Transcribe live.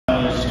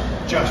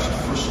just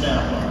for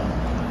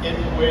Snap-on. It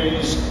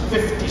weighs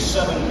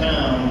 57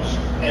 pounds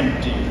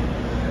empty.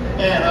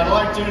 And I'd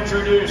like to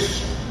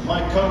introduce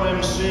my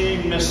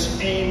co-MC, Miss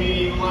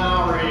Amy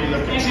Lowry, the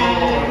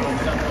controller.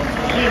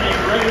 Amy,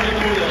 ready to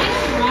do this?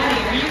 I'm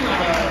ready. Are you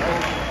ready?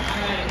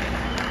 All right.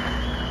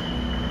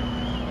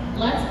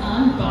 Let's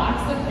unbox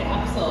the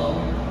capsule.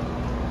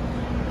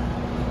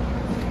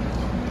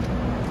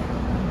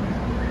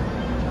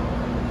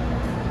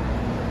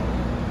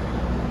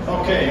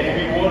 Okay,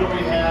 Amy, what do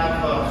we have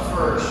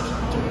first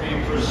to be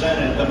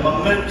presented? The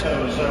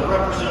mementos that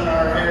represent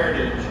our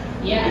heritage.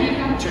 Yeah, you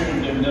have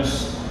tuned in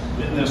this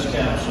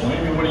capsule.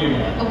 Amy, what do you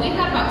have? We've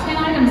got about 10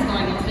 items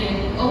going in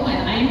today. Owen,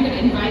 I am going to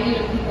invite you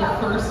to pick the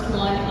first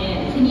one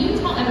in. Can you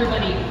tell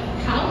everybody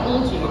how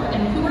old you are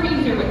and who are you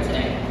here with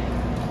today?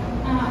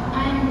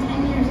 I'm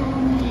 10 years old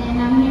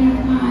and I'm here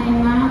with my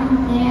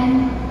mom, dad,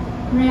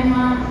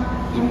 grandma,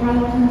 and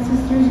brothers and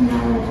sisters and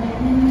other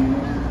family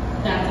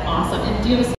members. That's awesome. And do you have a